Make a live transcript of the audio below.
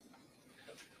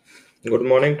Good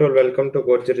morning to all. Welcome to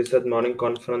Gorge Research Morning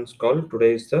Conference Call.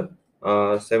 Today is the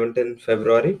 17th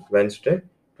February, Wednesday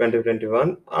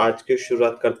 2021. आज की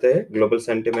शुरुआत करते हैं global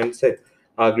sentiment से।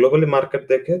 Globally market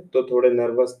देखें तो थोड़े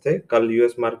नर्वस थे। कल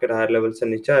यूएस मार्केट हायर लेवल से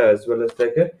नीचे आया एज वेल एज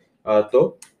देखें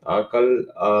कल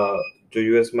जो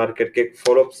यूएस मार्केट के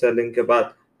फॉलो अप सेलिंग के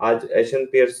बाद आज एशियन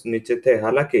पेयर्स नीचे थे।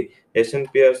 हालांकि एशियन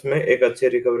पेयर्स में एक अच्छी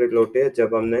रिकवरी लौटी है।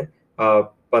 जब हमने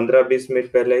 15-20 मिनट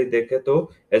पहले ही देखे तो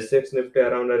SX Nifty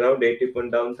around 80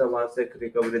 point down था, वहां से एक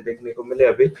रिकवरी देखने को मिली।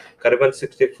 अभी करीबन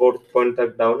 64 पॉइंट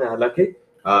तक डाउन है। हालांकि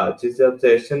जिस हिसाब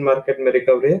से एशियन मार्केट में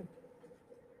रिकवरी है,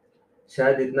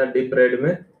 शायद इतना डीप रेड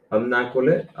में हम ना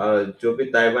खोले। जो भी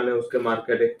ताइवान है उसके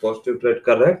मार्केट एक पॉजिटिव ट्रेड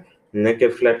कर रहे हैं, न कि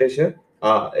फ्लैटिश है।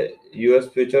 यूएस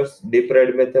फ्यूचर्स डीप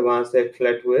रेड में थे, वहां से एक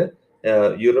फ्लैट हुए।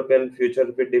 यूरोपियन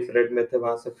फ्यूचर भी डीप रेड में थे,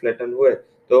 वहां से फ्लैटन हुए।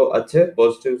 तो अच्छे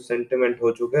पॉजिटिव सेंटिमेंट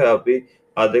हो चुके हैं। अभी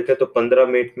देखे तो 15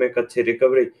 मिनट में एक अच्छी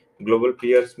रिकवरी ग्लोबल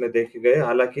पीयर्स में देखे गए।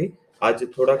 हालांकि आज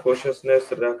थोड़ा कोशियसनेस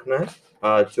रखना है।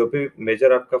 जो भी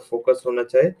मेजर आपका फोकस होना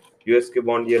चाहिए यूएस के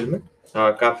बॉन्ड यील्ड में।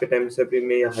 काफी टाइम से भी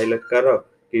मैं ये हाईलाइट कर रहा हूँ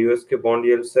कि यूएस के बॉन्ड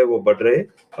यील्ड्स है वो बढ़ रहे हैं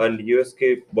और यूएस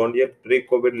के bond yield pre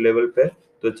Covid level पे।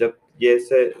 तो जब ये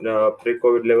से प्री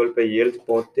कोविड लेवल पे यील्ड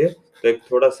पहुंचती है तो एक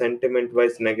थोड़ा सेंटिमेंट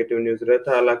वाइज नेगेटिव न्यूज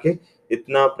रहता है। हालांकि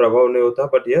इतना प्रभाव नहीं होता,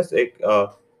 बट यस एक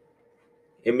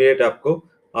इमीडिएट आपको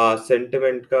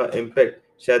सेंटिमेंट का इम्पैक्ट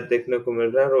शायद देखने को मिल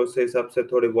रहा है और उस हिसाब से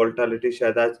थोड़ी वोलेटिलिटी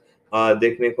शायद आज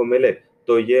देखने को मिले।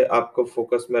 तो ये आपको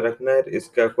फोकस में रखना है,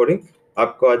 इसके अकॉर्डिंग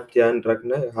आपको आज ध्यान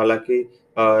रखना है। हालांकि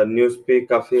न्यूज भी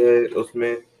काफी है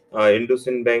उसमें।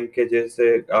 इंडसइंड बैंक के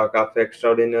जैसे काफी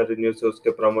एक्स्ट्राऑर्डिनरी न्यूज है, उसके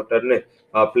प्रमोटर ने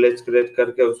प्लेज क्रिएट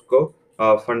करके उसको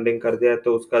फंडिंग कर दिया है।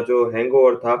 तो उसका जो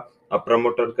हैंगओवर था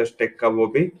प्रमोटर का स्टेक का, वो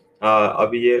भी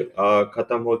अभी ये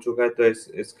खत्म हो चुका है। तो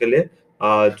इसके लिए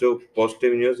जो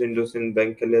पॉजिटिव न्यूज इंडसइंड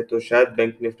बैंक के लिए, तो शायद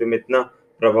बैंक निफ्टी में इतना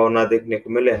प्रभाव ना देखने को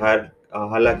मिले।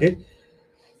 हालांकि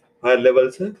हायर लेवल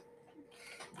से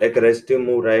एक रेस्टिव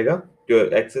मूव रहेगा। जो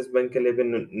एक्सिस बैंक के लिए भी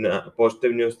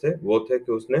पॉजिटिव न्यूज थे, वो थे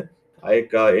कि उसने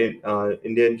एक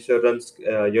Indian insurance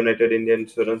United Indian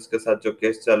insurance के साथ जो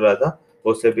केस चल रहा था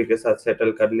वो सेबी के साथ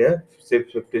सेटल कर लिया है, सिर्फ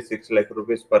 56 लाख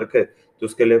रुपीस पर के। तो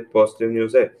उसके लिए पॉजिटिव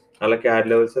न्यूज है। हालांकि हायर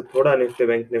लेवल से थोड़ा निफ्टी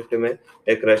बैंक निफ्टी में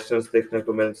एक रेजिस्टेंस देखने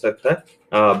को मिल सकता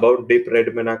है। बहुत डीप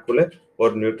रेड में ना खुले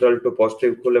और न्यूट्रल टू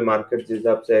पॉजिटिव खुले मार्केट। जिस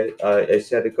हिसाब से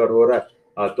एशिया रिकवर हो रहा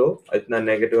है, तो इतना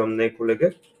नेगेटिव हम नहीं खुलेंगे।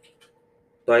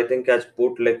 तो आई थिंक आज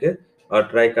पुट लेके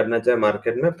ट्राई करना चाहिए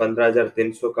मार्केट में।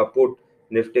 15,300 का पुट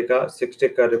निफ्टी का 60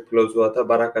 का क्लोज हुआ था,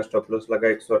 12 का स्टॉप लॉस लगा,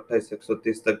 128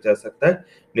 130 तक जा सकता है।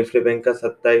 निफ्टी बैंक का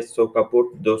 2700 का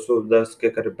पुट 210 के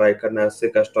करीब बाय करना है, 80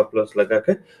 का स्टॉप लॉस लगा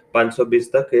के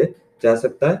 520 तक ये जा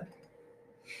सकता है।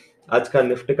 आज का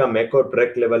निफ्टी का मेक और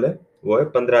ब्रेक लेवल है वो है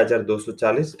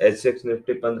 15,240। एचएक्स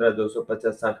निफ्टी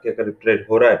 15,250 60 के करीब ट्रेड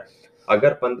हो रहा है।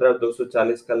 अगर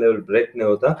 15,240 का लेवल ब्रेक नहीं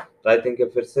होता तो आई थिंक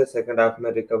फिर से सेकंड हाफ में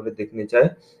रिकवरी दिखनी चाहिए।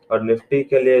 और निफ्टी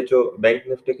के लिए जो बैंक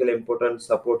निफ्टी के लिए इंपॉर्टेंट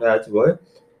सपोर्ट है आज वो है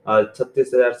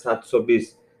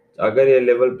 36,720। अगर ये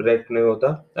लेवल ब्रेक नहीं होता,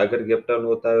 अगर गैप डाउन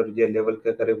होता है और ये लेवल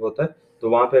के करीब होता है, तो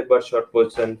वहां पे एक बार शॉर्ट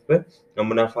पोजिशन पे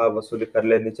मुनाफा वसूली कर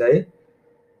लेनी चाहिए।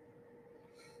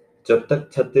 जब तक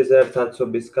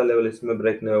 36,720 का लेवल इसमें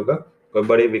ब्रेक नहीं होगा, कोई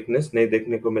बड़ी वीकनेस नहीं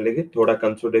देखने को मिलेगी, थोड़ा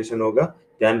कंसोलिडेशन होगा।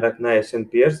 ध्यान रखना Asian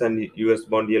peers and US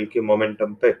bond yield के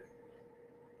मोमेंटम पे।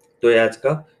 तो ये आज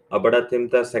का बड़ा थीम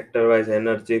था sector wise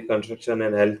energy, construction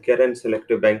and health care and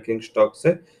selective banking stock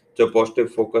से जो पॉजिटिव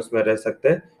फोकस में रह सकते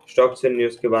हैं। स्टॉक से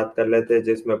न्यूज की बात कर लेते हैं,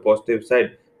 जिसमें positive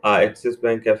side axis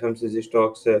bank, FMCG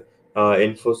stocks,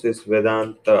 Infosys,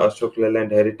 वेदांत, Ashok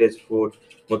Leyland, heritage food,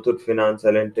 Muthoot finance,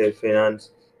 L&T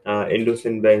finance,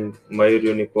 IndusInd bank, मयूर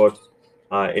unicorns,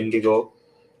 Indigo,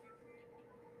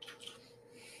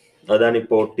 Adani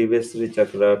Port, TVS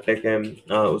Shrichakra, Tech M,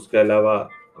 उसके अलावा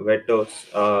वेटोस,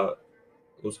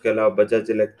 उसके अलावा बजाज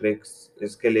इलेक्ट्रिक्स।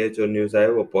 इसके लिए जो न्यूज़ आए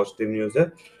वो पॉजिटिव न्यूज़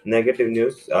है। Negative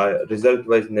news result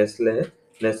wise Nestle है।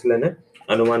 नेस्ले ने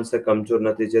अनुमान से कमजोर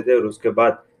नतीजे थे और उसके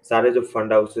बाद सारे जो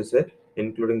फंड हाउसेस है,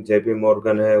 इंक्लूडिंग जेपी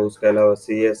मॉर्गन है, उसके अलावा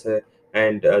सीएस है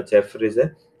एंड जेफरीज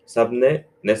है, सब ने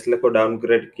नेस्ले को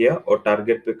डाउनग्रेड किया और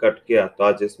टारगेट पे कट किया। तो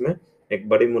आज इसमें एक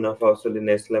बड़ी मुनाफा वसूली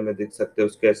नेस्ले में दिख सकते हैं।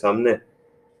 उसके सामने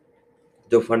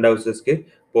जो फंड हाउसेस की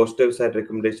पॉजिटिव साइड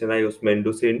रिकमेंडेशन आई उसमें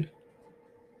IndusInd,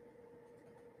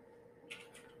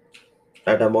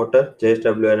 Tata Motor,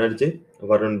 JSW Energy,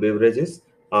 Varun beverages.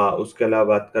 उसके अलावा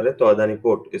बात करें तो अदानी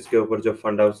पोर्ट, इसके ऊपर जो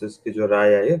फंड हाउसेस की जो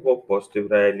राय आई है वो पॉजिटिव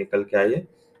राय निकल के आई है।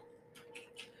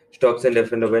 Stocks and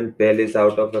F and oven, bell is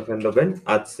out of F and oven,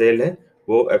 आज सेल है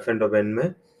वो एफ एंड ओवेन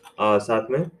में। साथ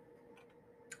में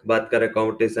बात करें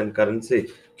कमोडिटीज एंड करेंसी,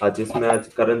 जिसमें आज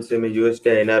करेंसी में यूएसडी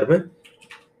आईएनआर में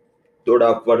थोड़ा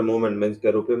अपवर्ड मूवमेंट मीन्स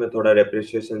के रुपए में थोड़ा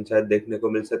डेप्रिसिएशन शायद देखने को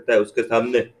मिल सकता है। उसके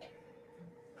सामने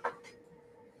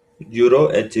यूरो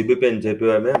जीबीपी एंड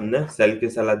जेपीवाई में हमने सेल की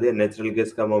सलाह दी है। नेचुरल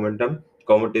गैस का मोमेंटम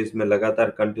कमोडिटीज में लगातार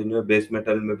कंटिन्यू है। बेस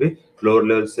मेटल में भी लोअर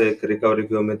लेवल से एक रिकवरी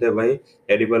की उम्मीद है। वहीं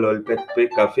एडिबल ऑयल पे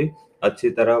काफी अच्छी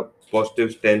तरह पॉजिटिव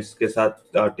स्टैंड के साथ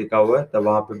टिका हुआ है, तो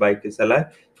वहां पे बाई की सलाह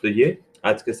है। तो ये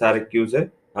आज के सारे क्यूज है।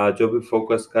 जो भी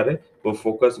फोकस करे वो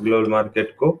फोकस ग्लोबल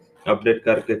मार्केट को अपडेट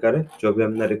करके करे। जो भी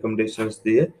हमने रिकमेंडेशंस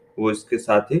दी है वो इसके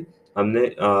साथ ही हमने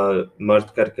मर्ज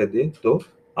करके दी। तो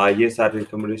ये सारे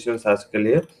रिकमेंडेशंस आज के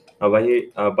लिए। वही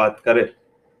बात करें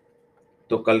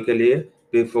तो कल के लिए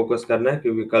भी फोकस करना है,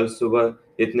 क्योंकि कल सुबह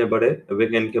इतने बड़े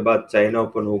वीकेंड के बाद चाइना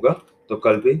ओपन होगा, तो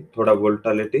कल भी थोड़ा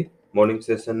वोलेटिलिटी मॉर्निंग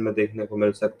सेशन में देखने को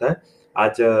मिल सकता है।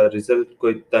 आज रिजल्ट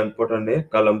कोई इतना इम्पोर्टेंट नहीं है।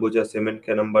 कल अंबुजा सीमेंट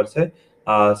के नंबर से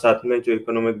साथ में जो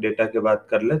इकोनॉमिक डेटा की बात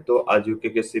कर ले तो आज यूके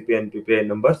के सीपीआई एंड पीपीआई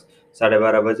नंबर्स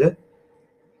 12:30 बजे,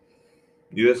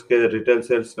 यूएस के रिटेल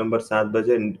सेल्स नंबर 7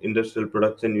 बजे, इंडस्ट्रियल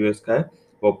प्रोडक्शन यूएस का है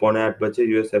वो 7:45 बजे,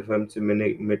 यूएस एफएमसी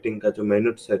मीटिंग का जो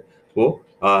मिनट्स है वो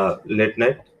लेट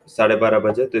नाइट 12:30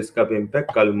 बजे। तो इसका भी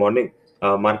इम्पैक्ट कल मॉर्निंग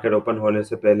मार्केट ओपन होने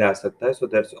से पहले आ सकता है। So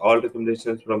that's all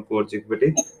recommendations from course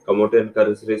equity commodity and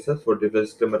currency research. For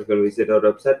details visit our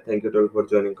website. Thank you for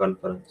joining conference.